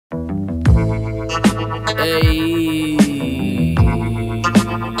Hey.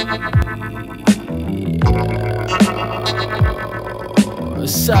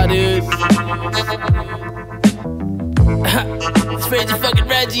 What's up, dude? It's Reggie fucking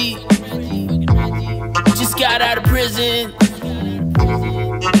Reggie. Just got out of prison.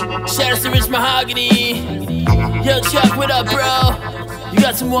 Shout out to Rich Mahogany. Yo, Chuck, what up, bro? You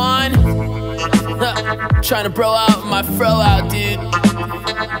got some wine? Trying to bro out my fro out, dude.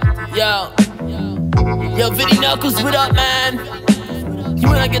 Yo, Vinny Knuckles, what up, man? You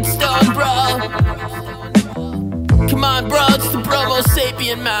wanna get stoned, bro? Come on, bro, it's the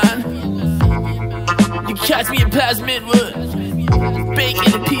bromosapien, man. You catch me in Plasmidwood,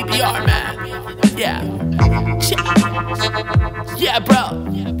 bacon and PBR, man. Yeah. Yeah, bro.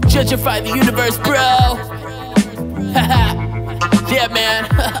 Gentrify the universe, bro. Yeah, man.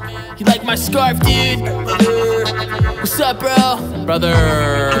 You like my scarf, dude? What's up, bro? Brother.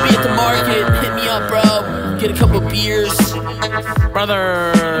 Could be at the market. Hit me up, bro. Get a couple beers.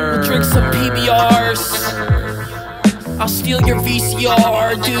 Brother. We'll drink some PBRs. I'll steal your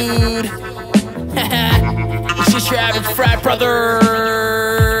VCR, dude. It's just your average frat brother.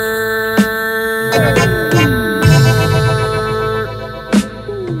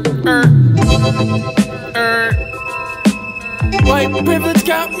 White privilege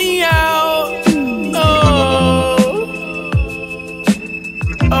got me out. Oh.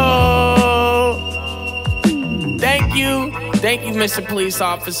 Thank you, Mr. Police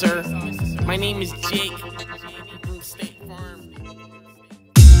Officer. My name is Jake.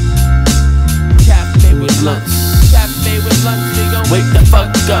 Cafe with blunts. Cafe with blunts. They gon' wake the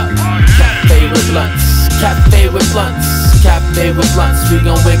fuck up. Cafe with blunts. Cafe with blunts. Cafe with blunts. We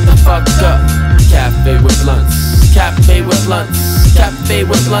gon' wake the fuck up. Cafe with blunts. Cafe with blunts. Cafe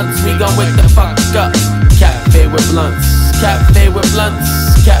with blunts. We gon' wake the fuck up. Cafe with blunts. Cafe with blunts.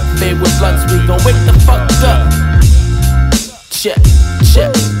 Cafe with blunts. We gon' wake the fuck up. Check, check,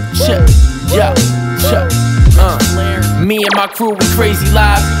 check. Yeah, check. Me and my crew, we crazy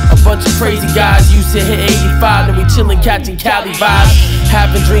live. A bunch of crazy guys used to hit 85, and we chillin' catching Cali vibes.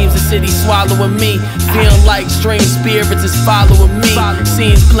 Having dreams, the city swallowing me. Feeling like strange spirits is following me.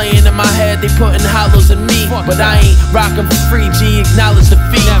 Scenes playing in my head, they putting hollows in me. But I ain't rockin' for free, G, acknowledge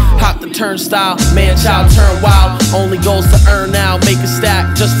defeat. Hop the turnstile, man child turn wild. Only goals to earn now, make a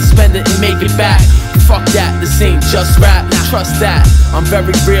stack just to spend it and make it back. Fuck that, this ain't just rap, trust that. I'm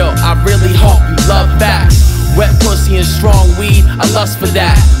very real, I really hope you love facts. Wet pussy and strong weed, I lust for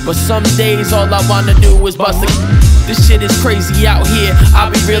that. But some days all I wanna do is bust a. This shit is crazy out here, I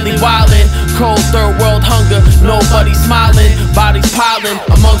be really wildin'. Cold third world hunger, nobody smiling. Bodies piling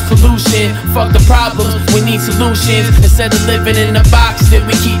amongst pollution. Fuck the problems, we need solutions. Instead of living in a box, then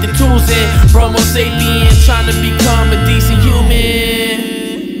we keep the tools in. Bromosapien, trying to become a decent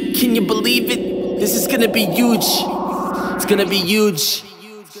human. Can you believe it? This is gonna be huge. It's gonna be huge.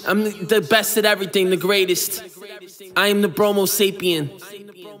 I'm the best at everything, the greatest. I am the bromosapien.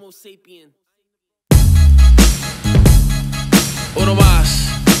 Uno más.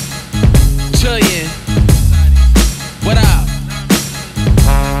 Trilian. What up?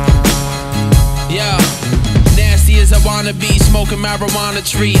 Yo. Nasty as I wanna be, smoking marijuana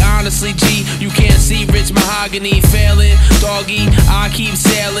tree. Honestly, G, you can't see rich mahogany failing. Doggy, I keep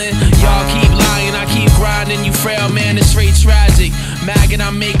sailing. Y'all keep lying, I keep grinding. You frail man, it's straight tragic. Maggot,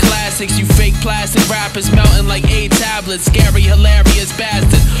 I make classics. You fake plastic rappers melting like 8 tablets. Scary, hilarious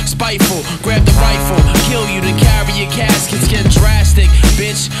bastard. Spiteful, grab the rifle, kill you to carry your caskets. Get drastic,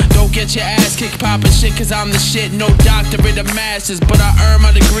 bitch. Don't get your ass kicked popping shit, cause I'm the shit. No doctorate of masters, but I earn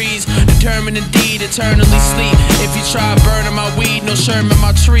my degrees. Determined indeed, eternally sleep. If you try burning my weed, no Sherman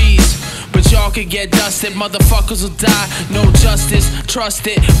my trees. But y'all could get dusted, motherfuckers will die. No justice, trust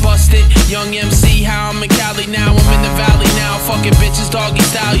it, bust it. Young MC, how I'm in Cali now, I'm in the valley now. Fucking bitches, doggy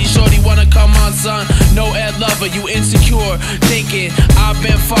style, you shorty wanna come on, son. No Ed Lover, you insecure, thinking I've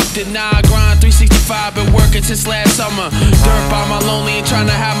been fucked and now I grind 365, been working since last summer. Dirt by my lonely and trying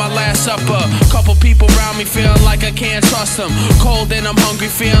to have my last supper. Couple people around me feeling like I can't trust them. Cold and I'm hungry,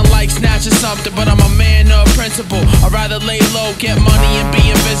 feeling like snatching something. But I'm a man of principle, I'd rather lay low, get money and be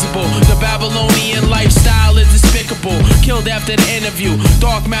invisible. The Babylonian lifestyle is despicable. Killed after the interview,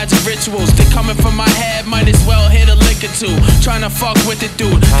 dark magic rituals. They coming from my head, might as well hit a lick or two. Trying to fuck with it,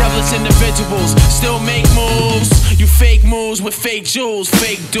 dude. Devilish individuals, still make moves. You fake moves with fake jewels,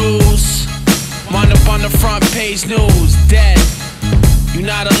 fake dudes. Wind up on the front page news, dead. You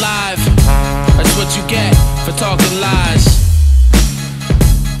not alive, that's what you get for talking lies.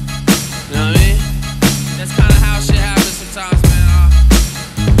 You know what I mean? That's kinda how shit happens sometimes, man.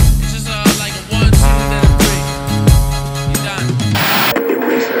 It's just like a 1, 2, then a 3. You're done.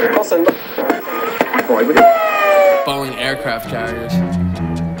 boy, will you? Boeing aircraft carriers.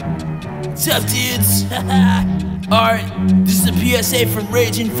 What's up, dudes? Alright, this is a PSA from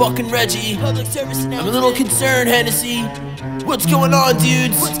Ragin fucking Reggie. Public service announcement. I'm a little concerned, Hennessy. What's going on,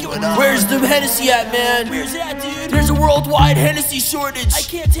 dudes? What's going on? Where's the Hennessy at, man? Where's that, dude? There's a worldwide Hennessy shortage. I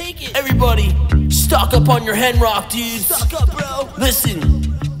can't take it. Everybody, stock up on your hen rock, dudes. Stock up, bro.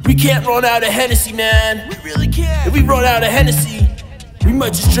 Listen, we can't run out of Hennessy, man. We really can't. If we run out of Hennessy, we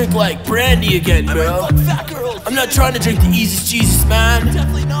might just drink like brandy again, bro. I'm not trying to drink the easiest Jesus, man.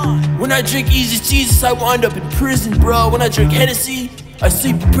 Definitely not. When I drink easiest Jesus, I wind up in prison, bro. When I drink Hennessy, I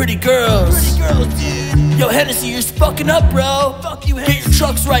sleep with pretty girls. Pretty girls, dude. Yo, Hennessy, you're fucking up, bro. Fuck you, Hennessy. Get your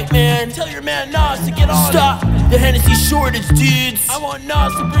trucks right, man. Tell your man Nas to get on. Stop the Hennessy shortage, dudes. I want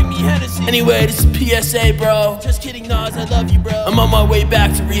Nas to bring me Hennessy. Anyway, this is PSA, bro. Just kidding, Nas. I love you, bro. I'm on my way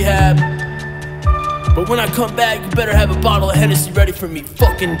back to rehab. But when I come back, you better have a bottle of Hennessy ready for me,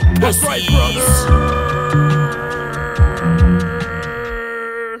 fucking pussies. That's right, brother.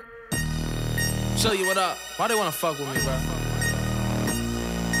 Show you what up. Why they wanna fuck with me, bro?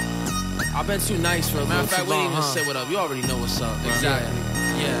 I've been too nice for a matter of fact. We didn't even say what up. You already know what's up, bro. Exactly.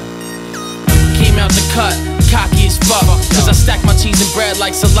 Yeah. Came out the cut, cocky as fuck. Cause I stack my cheese and bread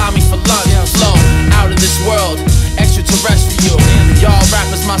like salami for lunch. Flow out of this world, extraterrestrial. Y'all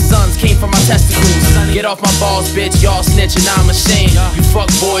rappers, my sons, came from my testicles. Get off my balls, bitch, y'all snitching, I'm ashamed. You fuck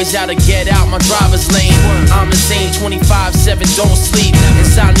boys gotta get out my driver's lane. I'm insane, 24/7, don't sleep.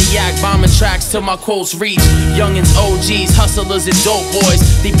 Insomniac, bombing tracks till my quotes reach. Youngins, OGs, hustlers, and dope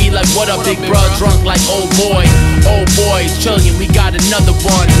boys. They be like, what up, big bruh, drunk like old boy. Old boy, Trilian, we got another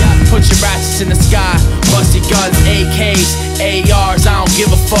one. Put your ratchets in the sky, bust your guns, AKs, ARs, I don't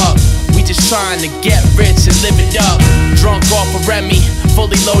give a fuck. We just trying to get rich and live it up. Drunk off a Remy,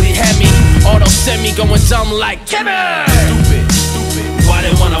 fully loaded Hemi. Auto semi going dumb like Timmy. Stupid, stupid. Why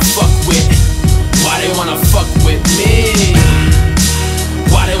they wanna fuck with? Why they wanna fuck with me?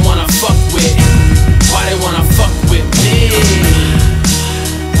 Why they wanna fuck with? Why they wanna fuck with me?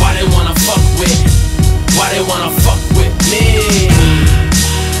 Why they wanna fuck with? Why they wanna fuck with me?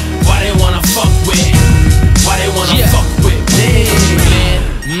 Why they wanna fuck with? Why they wanna fuck with me?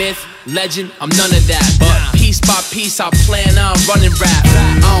 Man, myth, legend, I'm none of that. But piece by piece, I plan on running rap.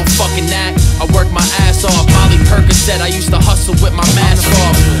 I don't fucking act, I work my ass off. Molly Percocet, I used to hustle with my mask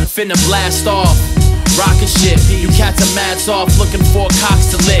off. Finna blast off, rockin' shit. You cats are mad soft, looking for cocks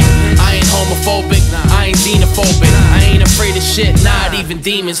to lick. I ain't homophobic, I ain't xenophobic. I ain't afraid of shit, not even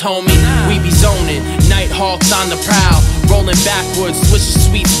demons, homie. We be zoning, night hawks on the prowl. Rolling backwards, switching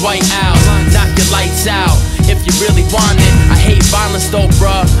sweets, white owls. Knock your lights out if you really want it. I hate violence though,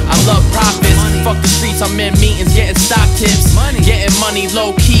 bruh, I love profits. Fuck the streets, I'm in meetings, getting stock tips. Getting money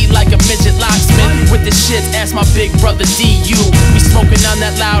low-key like a midget locksmith. With the shit, ask my big brother DU. We smoking on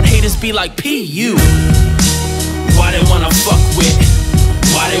that loud, haters be like PU. Why they wanna fuck with?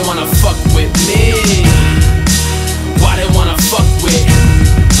 Why they wanna fuck with me? Why they wanna fuck with?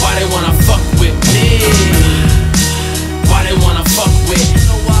 Why they wanna fuck with me? Why they wanna fuck with?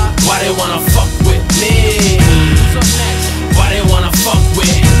 Why they wanna fuck with me? Why they wanna fuck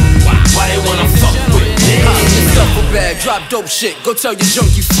with? Why they wanna fuck with me? It's Duffle Bag, drop dope shit, go tell your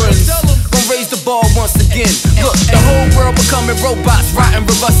junkie friends. Gonna raise the bar once again. Look, the whole world becoming robots, rotten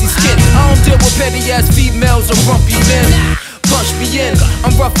with rusty skin. I don't deal with petty ass females or grumpy men. Punch me in,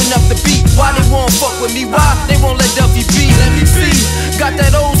 I'm roughing up the beat. Why they won't fuck with me? Why they won't let Duffie be? Let me see. Got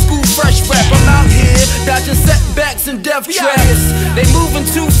that old school fresh rap. I'm out here dodging setbacks and death traps. They moving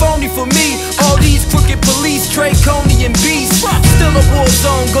too phony for me. All these crooked police, Draconian beasts. Still a war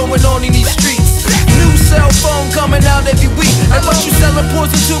zone going on in these streets. New cell phone coming out every week. And what you selling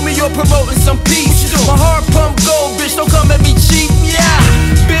poison to me, you're promoting some peace. My heart pump gold, bitch, don't come at me cheap. Yeah,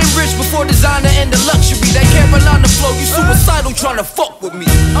 been rich before designer and the luxury. That Carolina flow, you suicidal trying to fuck with me.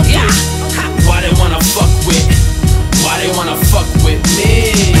 Yeah. Why they wanna fuck with? Why they wanna fuck with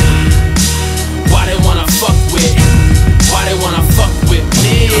me? Why they wanna fuck with? Why they wanna fuck with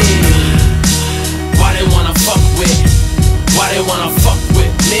me? Why they wanna fuck with? Why they wanna fuck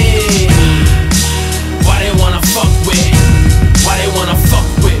with me? Why they wanna fuck with? Why they wanna fuck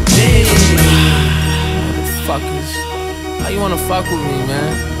with me? Motherfuckers, how you wanna fuck with me,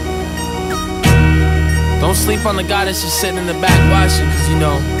 man? Don't sleep on the guy that's just sitting in the back watching, cause you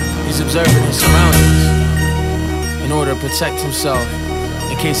know, he's observing his surroundings in order to protect himself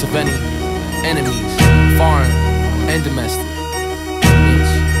in case of any enemies, foreign and domestic.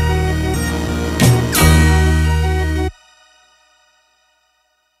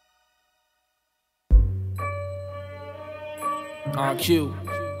 RQ,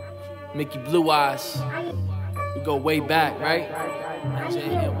 Mickey Blue Eyes, we go way back, right?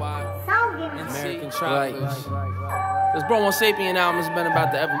 American Tropics. This bromosapien album has been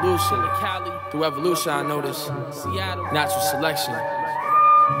about the evolution. Through evolution, I notice natural selection.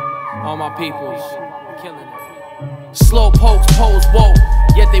 All my peoples killing it. Slow pokes, pose woke,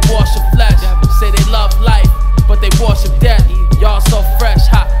 yet they wash of flesh. Say they love life, but they wash of death. Y'all so fresh,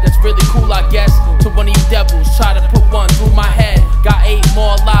 ha, that's really cool, I guess. To one of you devils, try to put one through my head. Got 8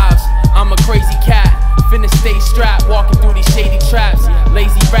 more lives, I'm a crazy cat. Finna stay strapped, walking through these shady traps.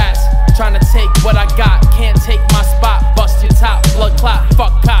 Lazy rats, trying to take what I got. Can't take my spot, bust your top, blood clot.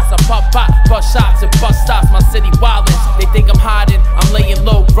 Fuck cops, I pop pop, bust shots and bust stops. My city wildin', they think I'm hiding. I'm laying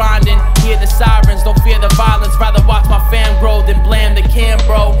low, grinding. Hear the sirens, don't fear the violence. Rather watch my fam grow than blame the cam,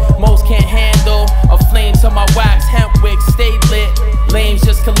 bro. Most can't handle a flame to my wax. Hemp wig, stay lit. Lames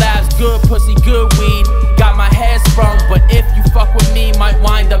just collapse, good pussy, good weed. Got my head sprung, but if you fuck with me, might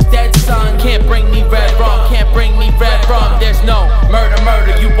wind up dead, son. Can't bring me redRuM, can't bring me redRuM. There's no murder,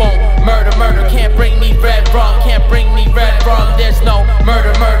 murder, you won't murder, murder. Can't bring me redRuM, can't bring me redRuM. There's no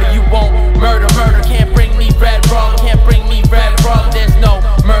murder, murder, you won't murder, murder. Can't bring me redRuM, can't bring me redRuM. There's no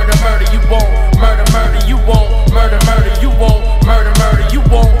murder, murder, you won't murder, murder, you won't murder, murder, you won't murder, murder, you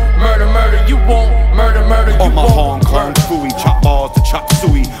won't murder, murder, you won't murder, murder, you won't. On my Hong Kong fooey, chop bars to chop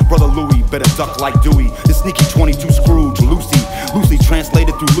suey. Brother Louie, better duck like Dewey. The sneaky 22 Scrooge, loosely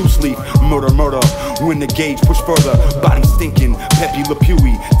translated through loose leaf. Murder, murder, when the gauge push further. Body stinking, Pepe Le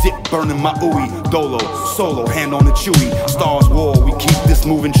Pewy. Dip burning my ooey. Dolo, solo, hand on the chewy. Stars war, we keep this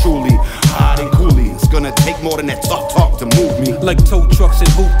moving truly. Hot and coolie, it's gonna take more than that talk to move me. Like tow trucks and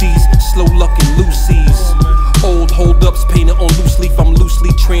hoopties, slow luck and loosies. Old holdups painted on loose leaf. I'm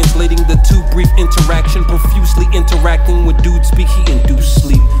loosely translating the too brief interaction. Profusely interacting with dudes speak, he induced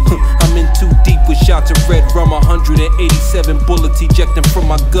sleep. I'm in too deep with shots of redRuM. 187 bullets ejecting from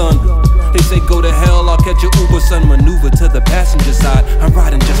my gun. They say go to hell, I'll catch your Uber, son. Maneuver to the passenger side, I'm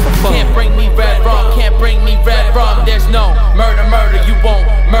riding just for fun. Can't bring me redRuM, can't bring me redRuM. There's no murder, murder, you won't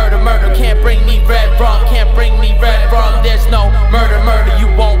murder, murder. Can't bring me redRuM, can't bring me redRuM. There's no murder, murder, you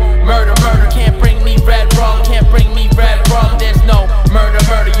won't murder, murder. Can't bring me redRuM, can't bring me redRuM. There's no murder,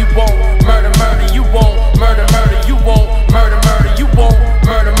 murder, you won't murder, murder, you won't murder, murder, you won't murder, murder, you won't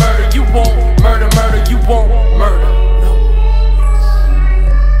murder, murder, you won't murder, murder, you won't murder.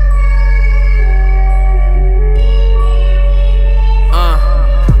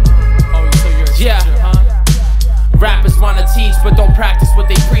 Rappers wanna teach, but don't practice what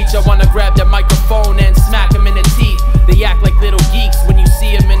they preach. I wanna grab that microphone and smack them in the teeth. They act like little geeks when you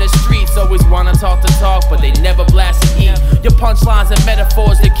see them in the streets. Always wanna talk the talk, but they never blast and eat. Your punchlines and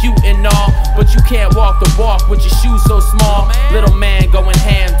metaphors, they're cute and all, but you can't walk the walk with your shoes so small. Little man going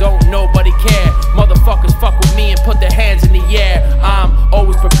ham, don't nobody care. Motherfuckers fuck with me and put their hands in the air. I'm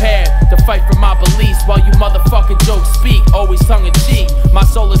always prepared to fight for my beliefs, while you motherfucking jokes speak, always tongue in cheek. My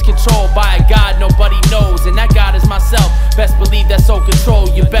soul is controlled by a God nobody knows, and that God is myself. Best believe that's so control.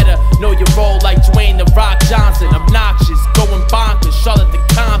 You better know your role like Dwayne The Rock Johnson. Obnoxious, going bonkers, Charlotte to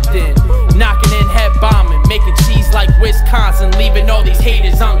Compton. Knocking in, head bombing, making cheese like Wisconsin, leaving all these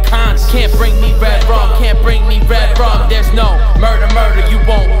haters unconscious. Can't bring me redRuM, can't bring me redRuM. There's no murder, murder, you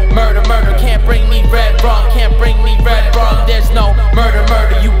won't murder, murder. Can't bring me redRuM, can't bring me redRuM. There's no murder,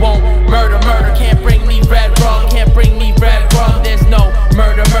 murder, you won't murder, murder. Can't bring me redRuM, can't bring me redRuM. There's no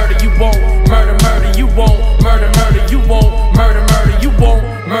murder, murder, you won't murder, murder, you won't murder, murder, you won't murder, murder, you won't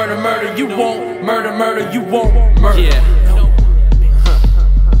murder, murder, you won't murder, murder, you won't murder. Yeah.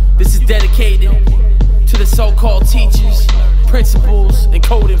 This is dedicated to the so-called teachers, principals, and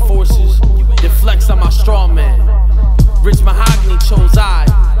code enforcers that flex on my straw man. Rich Mahogany chose I,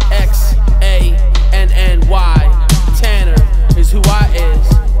 X-A-N-N-Y. Tanner is who I is.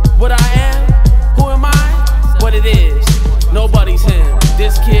 What I am? Who am I? What it is. Nobody's him.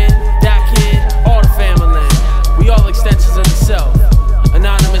 This kid, that kid, all the family. We all extensions of the self.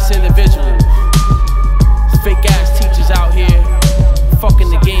 Anonymous individuals. Fake ass teachers out here fucking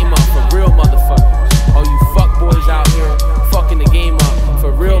the game up for real motherfuckers. All you fuck boys out here fucking the game up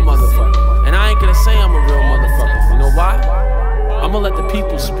for real motherfuckers. And I ain't gonna say I'm a real motherfucker. You know why? I'm gonna let the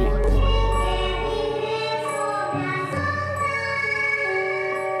people speak.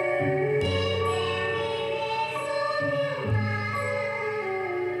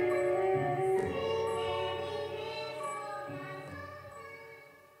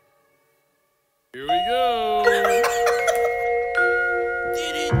 Here we go.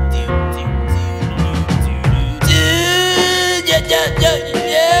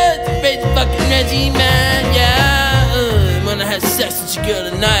 Yeah, it's crazy fucking Reggie, man, yeah. I'm gonna have sex with your girl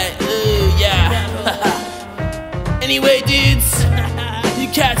tonight, yeah. Anyway, dudes, you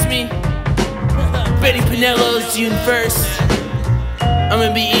catch me. Betty Pinello's June 1st.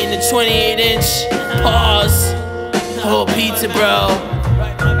 I'ma be eating a 28-inch. Pause. Whole pizza, bro.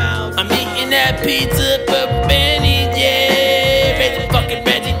 I'm eating that pizza for Vinny, yeah. Reggie fucking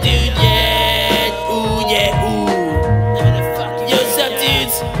Reggie, dude, yeah. Ooh, yeah, ooh. Yo, what's up,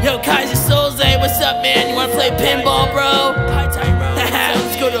 dudes? Yo, Kaiser Soze, what's up, man? You wanna play pinball, bro?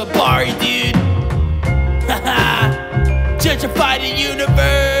 Let's go to a party, dude. Gentrify the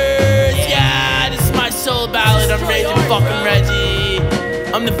universe, yeah. This is my soul ballad. I'm Ragin fucking Reggie.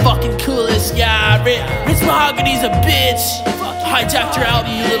 I'm the fucking coolest, yeah. Rich Mahogany's a bitch. Hijacked your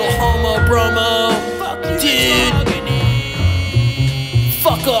album, you little homo bromo. Dude.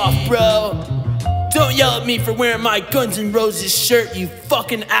 Fuck off, bro. Don't yell at me for wearing my Guns N' Roses shirt, you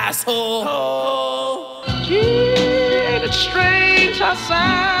fucking asshole. Yeah, it's strange how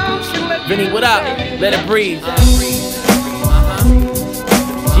sounds can let Vinny, what up? Let it breathe.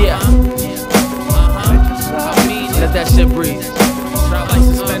 Yeah. Let that shit breathe.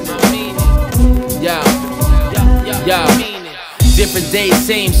 Yeah. Different days,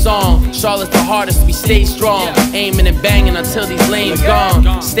 same song. Charlotte's the hardest, we stay strong. Aiming and banging until these lanes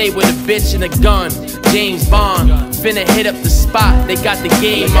gone. Stay with a bitch and a gun. James Bond, finna hit up the spot. They got the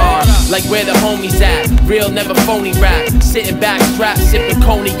game on. Like where the homies at. Real, never phony rap. Sitting back, strapped, sipping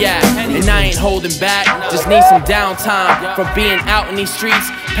cognac. And I ain't holding back. Just need some downtime from being out in these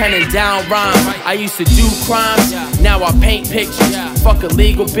streets, penning down rhymes. I used to do crimes, now I paint pictures. Fuck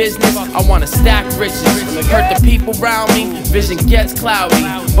illegal business, I wanna stack riches. Hurt the people around me, vision gets cloudy.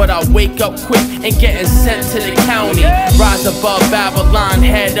 But I wake up quick and getting sent to the county. Rise above Babylon,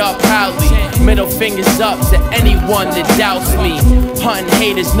 head up proudly. Middle fingers up to anyone that doubts me. Hunting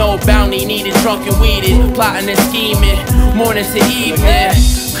haters, no bounty needed. Drunk and weeded, plotting and scheming, morning to evening.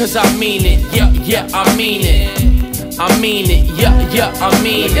 Cause I mean it, yeah, I mean it. I mean it, yeah, I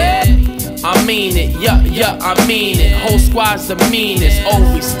mean it. I mean it, yeah, I mean it. Whole squad's the meanest,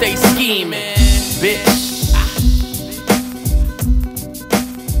 always stay scheming, bitch.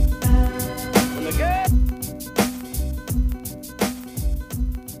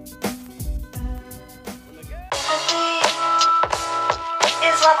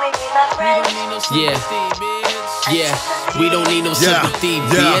 Yeah, we don't need no sympathy,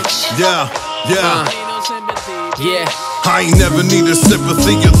 bitch. Yeah. I ain't never needed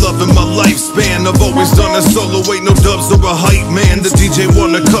sympathy or love in my lifespan. I've always done it solo, ain't no dubs or a hype man. The DJ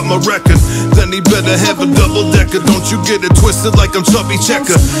wanna cut my record, then he better have a double decker. Don't you get it twisted like I'm Chubby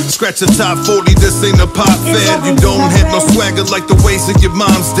Checker. Scratch the top 40, this ain't a pop fad. You don't have no swagger like the ways of your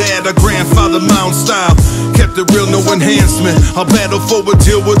mom's dad. Our grandfather mound style, kept it real, no enhancement. I'll battle forward,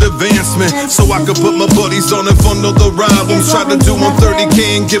 deal with advancement, so I could put my buddies on and fund all the albums. Try to do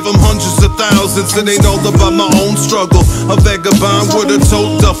 130K and give them hundreds of thousands. It ain't all about my own struggle. A vagabond with a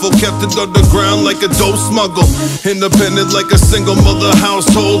tote duffel, kept it underground like a dope smuggle. Independent like a single mother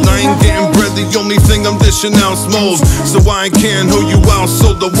household. I ain't getting bread, the only thing I'm dishing out smoles. So I ain't caring who you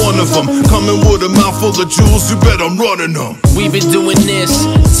outsold the one of them. Coming with a mouthful of jewels, you bet I'm running them. We've been doing this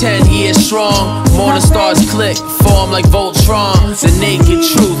 10 years strong. Morning stars click, form like Voltron. The naked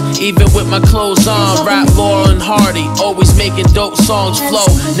truth, even with my clothes on. Rap Laurel and Hardy, always making dope songs flow.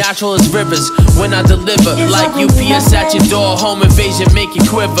 Natural as rivers when I deliver, like UPS at your door. Home invasion make you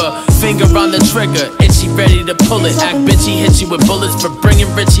quiver. Finger on the trigger, itchy ready to pull it. Act bitchy, hit you with bullets for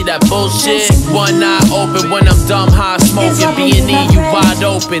bringing Richie that bullshit. One eye open when I'm dumb high smoking. B&E, you wide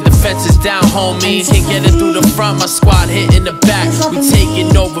open. The fence is down, homie. Can't get it through the front, my squad hitting the back. We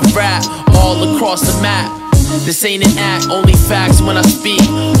taking over rap all across the map. This ain't an act, only facts when I speak.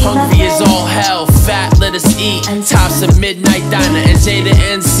 Hungry as all hell, fat, let us eat. Tops of Midnight Diner and J to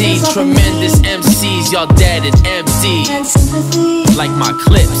NC. Tremendous MCs, y'all dead and empty. Like my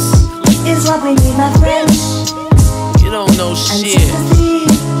clips. You don't know shit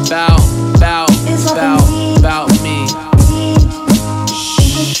about me.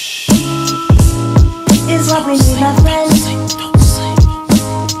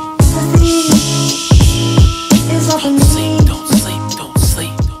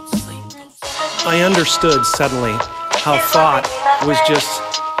 I understood suddenly how thought was just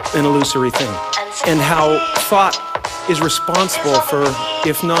an illusory thing, and how thought is responsible for,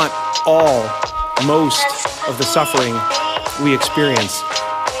 if not all, most of the suffering we experience.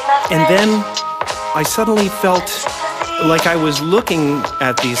 And then I suddenly felt like I was looking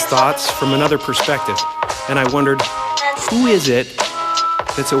at these thoughts from another perspective, and I wondered, who is it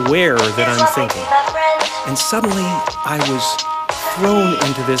that's aware that I'm thinking? And suddenly I was thrown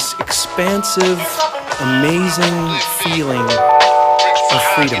into this expansive, amazing feeling of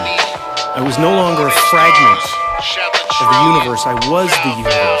freedom. I was no longer a fragment of the universe, I was the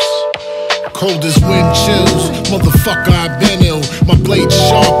universe. cold as wind chills. Motherfucker, I've been ill. My blade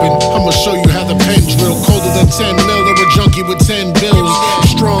sharpened. I'ma show you how the pen drill. Colder than 10 mil or a junkie with 10 bills.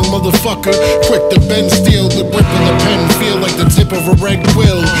 Strong motherfucker, quick to bend steel. The grip of the pen feel like the tip of a red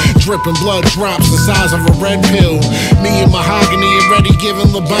quill. Dripping blood drops the size of a red pill. Me and Mahogany already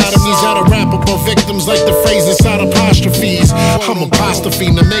giving lobotomies. How to rap up our victims like the phrase inside apostrophes. I'm apostrophe,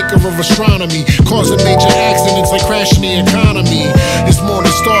 the maker of astronomy, causing major accidents like crashing the economy. It's more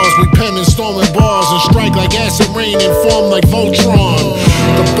than stars, we pen and storming bars and strike like acid rain and form like Voltron.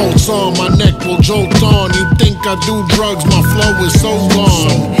 The bolts on my neck will jolt on. You think I do drugs, my flow is so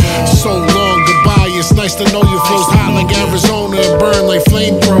gone. So long, goodbye, it's nice to know you flows hot like Arizona and burn like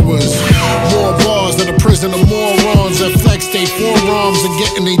flamethrowers. More bars than a prison of morons that flex they forearms and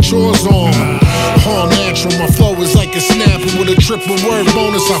getting their chores on. All natural, my flow is like a snapper with a triple word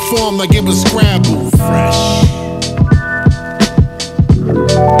bonus. I form like it was Scrabble. Fresh.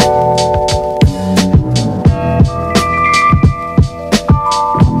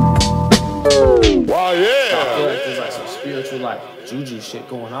 Like juju shit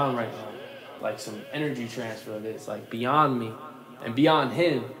going on right now, like some energy transfer that's like beyond me and beyond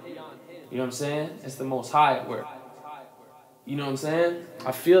him. You know what I'm saying? It's the Most High at work. You know what I'm saying?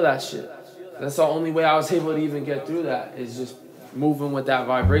 I feel that shit. That's the only way I was able to even get through that, is just moving with that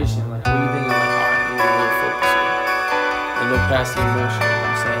vibration, like breathing and like, alright, you know, really focus and look past the emotion. You know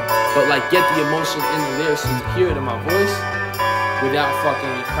what I'm saying? But like get the emotion in the lyrics so you hear it in my voice without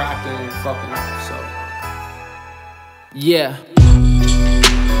fucking cracking and fucking up. So yeah,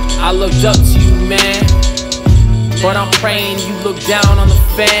 I looked up to you, man, but I'm praying you look down on the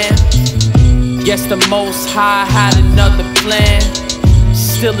fan. Guess the Most High had another plan.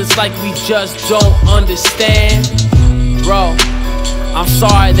 Still it's like we just don't understand. Bro, I'm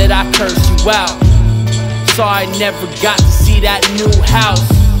sorry that I cursed you out. Sorry I never got to see that new house.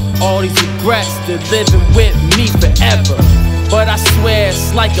 All these regrets, they're living with me forever. But I swear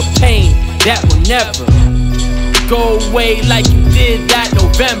it's like a pain that will never go away like you did that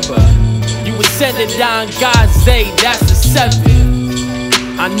November. You were sending down God's day, that's the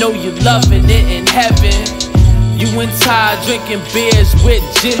 7th. I know you're loving it in heaven. You and Ty drinking beers with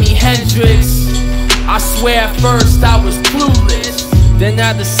Jimi Hendrix. I swear at first I was clueless, then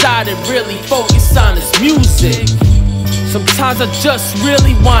I decided really focus on this music. Sometimes I just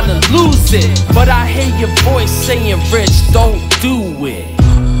really wanna lose it, but I hear your voice saying, Rich, don't do it.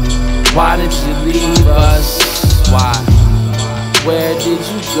 Why did you leave us? Why? Where did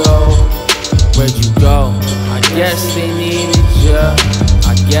you go? Where'd you go? I guess they needed you.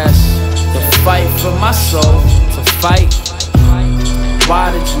 I guess to fight for my soul, to fight.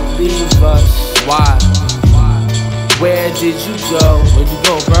 Why did you leave us? Why? Where did you go? Where'd you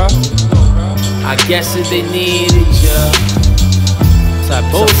go, bro? I guess that they needed you.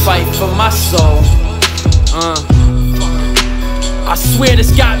 To fight for my soul. I swear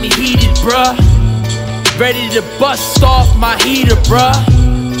this got me heated, bruh. Ready to bust off my heater, bruh.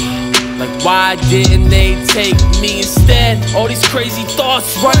 Like why didn't they take me instead? All these crazy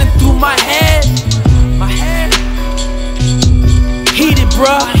thoughts running through my head. Heated,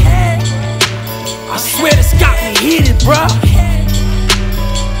 bruh. I swear this got me heated, bruh.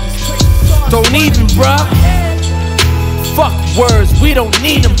 Don't even, bruh. Fuck words, we don't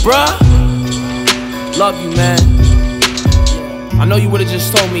need them, bruh. Love you, man. I know you would've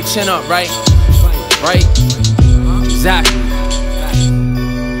just told me chin up, right? Right? Exactly.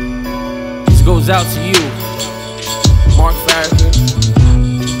 This goes out to you, Mark Farrakhan.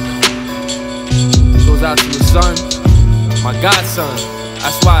 This goes out to your son, my godson.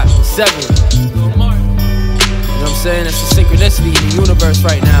 That's why, the 7th. You know what I'm saying? It's a synchronicity in the universe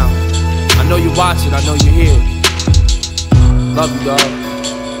right now. I know you're watching, I know you're here. Love you, dog.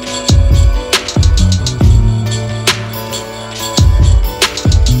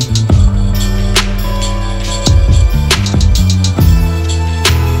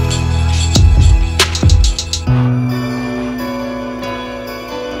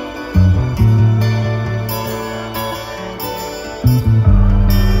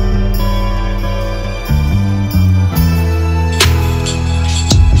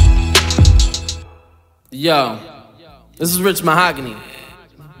 Yo, this is Rich Mahogany.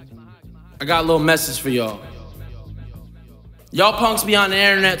 I got a little message for y'all. Y'all punks be on the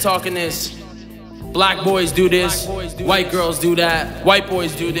internet talking this. Black boys do this, white girls do that, white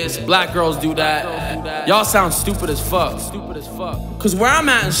boys do this, black girls do that. Y'all sound stupid as fuck. Cause where I'm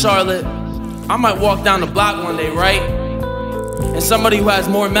at in Charlotte, I might walk down the block one day, right? And somebody who has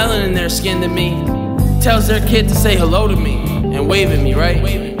more melanin in their skin than me tells their kid to say hello to me and wave at me, right?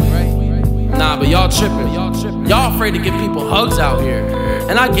 Nah, but y'all tripping. Y'all afraid to give people hugs out here.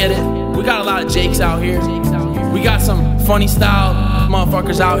 And I get it. We got a lot of Jakes out here. We got some funny style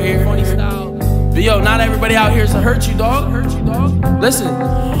motherfuckers out here. But yo, not everybody out here is to hurt you, dog. Listen,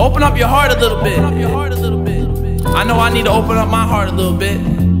 open up your heart a little bit. I know I need to open up my heart a little bit.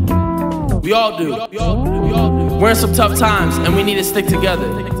 We all do. We're in some tough times and we need to stick together.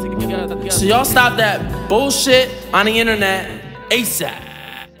 So y'all stop that bullshit on the internet ASAP.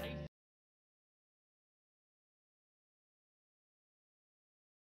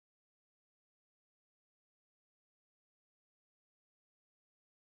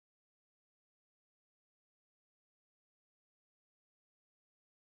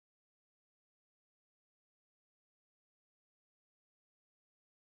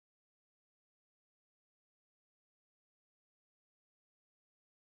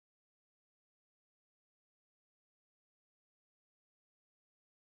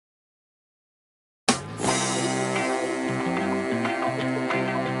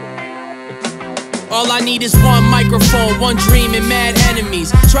 All I need is one microphone, one dream and mad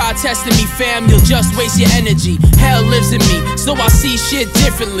enemies. Try testing me, fam, you'll just waste your energy. Hell lives in me, so I see shit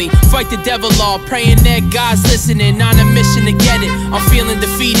differently. Fight the devil all, praying that God's listening. On a mission to get it, I'm feeling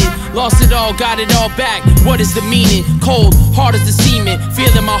defeated. Lost it all, got it all back, what is the meaning? Cold, hard as the cement,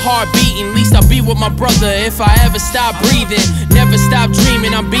 feeling my heart beating. Least I'll be with my brother if I ever stop breathing. Never stop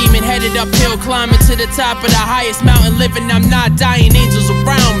dreaming, I'm beaming, headed uphill, climbing to the top of the highest mountain. Living, I'm not dying, angels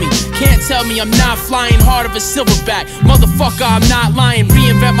around me. Can't tell me I'm not flying hard of a silverback. Motherfucker, I'm not lying.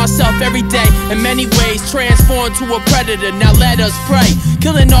 Reinvent myself every day. In many ways, transform to a predator. Now let us pray.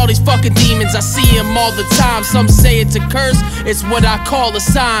 Killing all these fucking demons, I see them all the time. Some say it's a curse, it's what I call a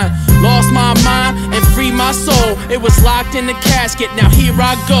sign. Lost my mind and free my soul. It was locked in the casket, now here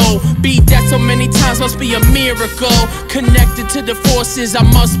I go. Beat that so many times, must be a miracle. Connected to the forces, I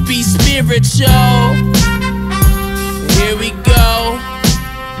must be spiritual. Here we go.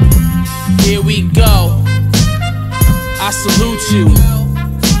 Here we go. I salute you,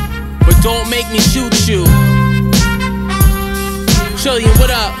 but don't make me shoot you. Trilian, what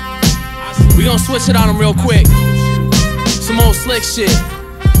up? We gon' switch it on him real quick. Some old slick shit.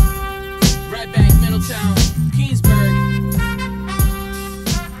 Red Bank, Middletown, Keensburg.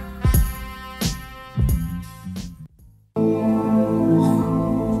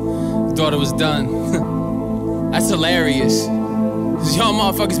 Thought it was done. That's hilarious. Cause y'all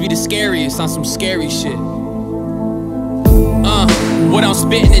motherfuckers be the scariest on some scary shit. What I'm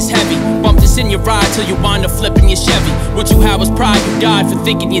spitting is heavy. Bump this in your ride till you wind up flipping your Chevy. What you had was pride, you died for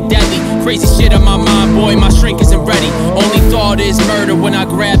thinking you're deadly. Crazy shit on my mind, boy, my shrink isn't ready. Only thought is murder when I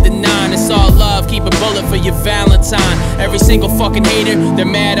grab the 9. It's all love, keep a bullet for your Valentine. Every single fucking hater, they're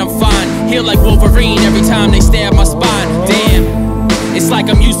mad I'm fine. Heal like Wolverine every time they stab my spine. Damn. It's like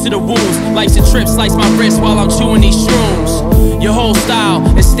I'm used to the wounds. Life's a trip, slice my wrist while I'm chewing these shrooms. Your whole style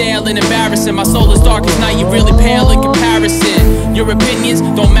is stale and embarrassing. My soul is dark as night, you really pale in comparison. Your opinions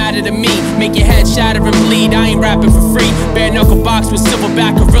don't matter to me. Make your head shatter and bleed, I ain't rapping for free. Bare knuckle box with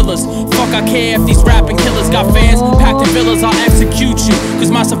silverback gorillas. Fuck I care if these rapping killers got fans packed in villas, I'll execute you.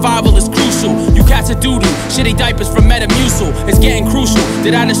 Cause my survival is crucial. You cats are doo-doo, shitty diapers from Metamucil. It's getting crucial.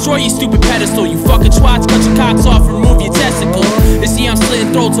 Did I destroy your stupid pedestal? You fucking twats, cut your cocks off and remove your testicles. You see I'm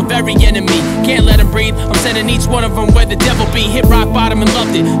slitting throats of every enemy. Can't let them breathe, I'm sending each one of them where the devil be. Hit rock bottom and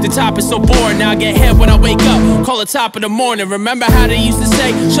loved it. The top is so boring, now I get hit when I wake up. Call it top of the morning. Remember how they used to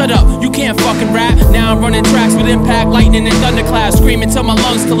say, shut up, you can't fucking rap. Now I'm running tracks with impact, lightning and thunderclaps. Screaming till my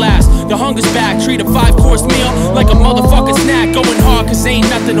lungs collapse. The hunger's back, treat a 5-course meal like a motherfucking snack. Going hard cause ain't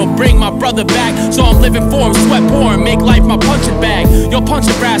nothing will bring my brother back. So I'm living for him, sweat pouring, make life my punching bag. Yo,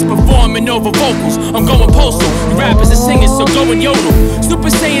 punching brass, performing over vocals. I'm going postal, you rappers and singers, so go and yodel. Super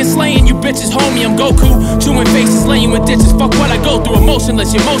Saiyan slaying you bitches, homie, I'm Goku. Chewing faces, laying with ditches, fuck what I go through.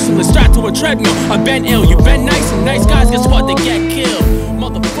 Emotionless, you're motionless, strapped to a treadmill. I've been ill, you've been nice, and nice guys, guess what, they get killed.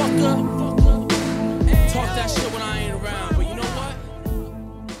 Motherfucker.